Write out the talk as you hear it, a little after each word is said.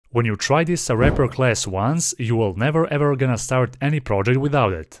When you try this wrapper class once, you will never ever gonna start any project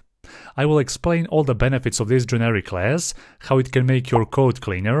without it. I will explain all the benefits of this generic class, how it can make your code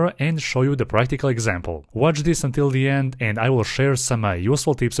cleaner, and show you the practical example. Watch this until the end and I will share some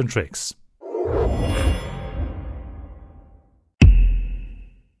useful tips and tricks.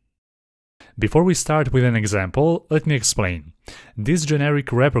 Before we start with an example, let me explain. This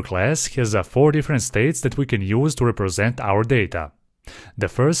generic wrapper class has 4 different states that we can use to represent our data. The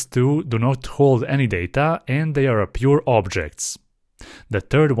first 2 do not hold any data and they are pure objects. The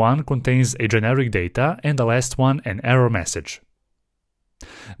third one contains a generic data and the last one an error message.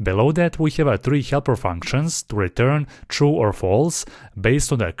 Below that we have 3 helper functions to return true or false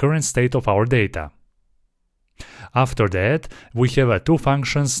based on the current state of our data. After that, we have 2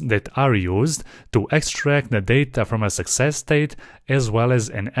 functions that are used to extract the data from a success state as well as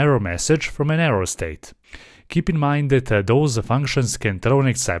an error message from an error state. Keep in mind that those functions can throw an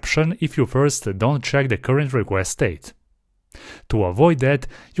exception if you first don't check the current request state. To avoid that,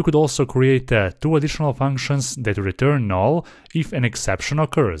 you could also create 2 additional functions that return null if an exception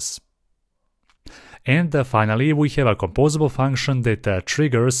occurs. And finally, we have a composable function that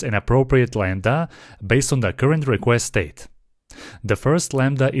triggers an appropriate lambda based on the current request state. The first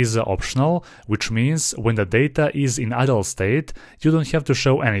lambda is optional, which means when the data is in idle state, you don't have to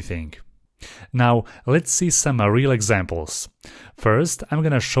show anything. Now, let's see some real examples. First, I'm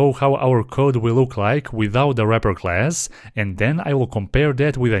gonna show how our code will look like without the wrapper class, and then I will compare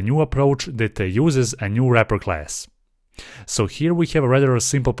that with a new approach that uses a new wrapper class. So here we have a rather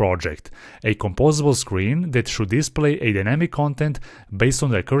simple project, a composable screen that should display a dynamic content based on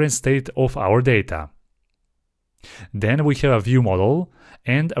the current state of our data. Then we have a view model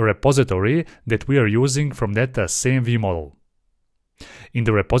and a repository that we are using from that same view model. In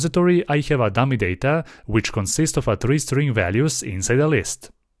the repository I have a dummy data which consists of 3 string values inside a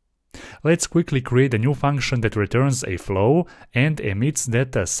list. Let's quickly create a new function that returns a flow and emits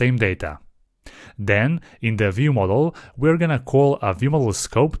that same data. Then, in the view model, we're gonna call a view model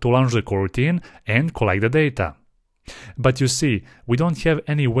scope to launch the coroutine and collect the data. But you see, we don't have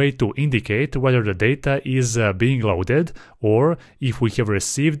any way to indicate whether the data is being loaded or if we have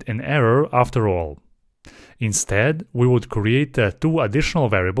received an error after all. Instead, we would create 2 additional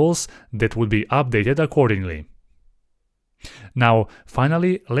variables that would be updated accordingly. Now,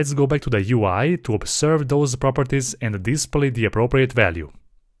 finally, let's go back to the UI to observe those properties and display the appropriate value.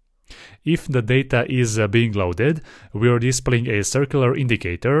 If the data is being loaded, we are displaying a circular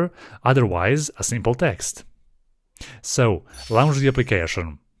indicator, otherwise a simple text. So, launch the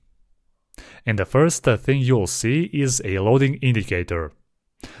application. And the first thing you'll see is a loading indicator.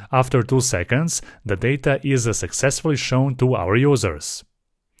 After 2 seconds, the data is successfully shown to our users.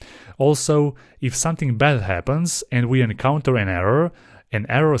 Also, if something bad happens and we encounter an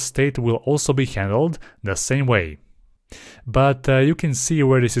error state will also be handled the same way. But you can see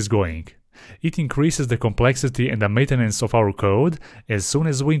where this is going. It increases the complexity and the maintenance of our code as soon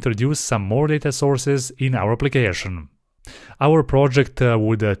as we introduce some more data sources in our application. Our project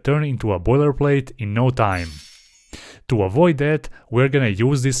would turn into a boilerplate in no time. To avoid that, we're gonna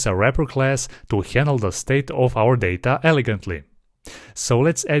use this wrapper class to handle the state of our data elegantly. So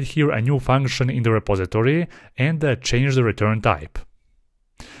let's add here a new function in the repository and change the return type.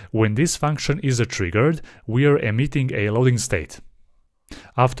 When this function is triggered, we are emitting a loading state.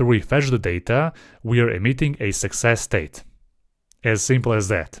 After we fetch the data, we are emitting a success state. As simple as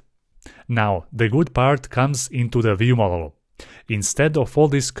that. Now, the good part comes into the view model. Instead of all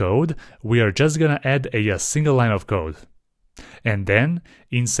this code, we are just gonna add a single line of code. And then,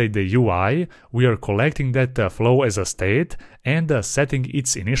 inside the UI, we are collecting that flow as a state and setting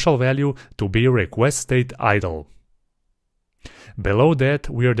its initial value to be request state idle. Below that,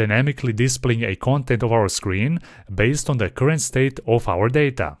 we are dynamically displaying a content of our screen based on the current state of our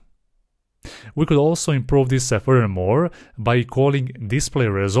data. We could also improve this furthermore by calling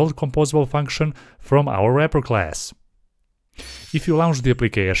displayResult composable function from our wrapper class. If you launch the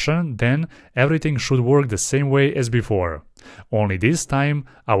application, then everything should work the same way as before, only this time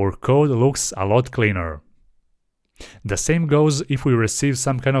our code looks a lot cleaner. The same goes if we receive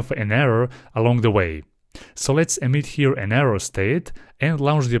some kind of an error along the way. So let's emit here an error state and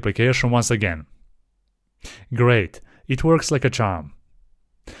launch the application once again. Great, it works like a charm.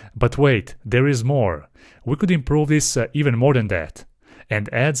 But wait, there is more. We could improve this even more than that,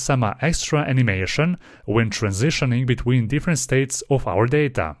 and add some extra animation when transitioning between different states of our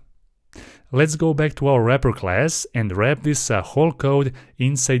data. Let's go back to our wrapper class and wrap this whole code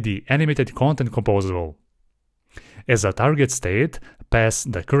inside the animated content composable. As a target state, pass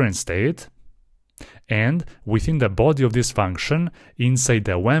the current state, And within the body of this function, inside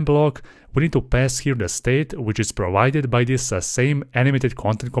the when block, we need to pass here the state which is provided by this same animated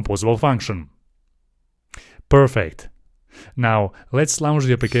content composable function. Perfect. Now let's launch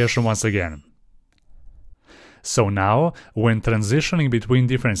the application once again. So now, when transitioning between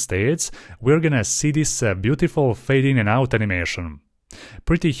different states, we're gonna see this beautiful fade in and out animation.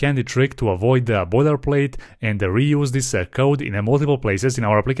 Pretty handy trick to avoid the boilerplate and reuse this code in multiple places in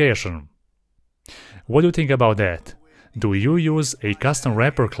our application. What do you think about that? Do you use a custom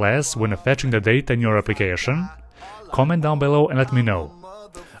wrapper class when fetching the data in your application? Comment down below and let me know.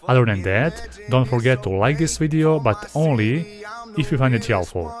 Other than that, don't forget to like this video, but only if you find it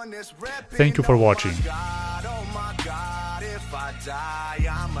helpful. Thank you for watching. Die.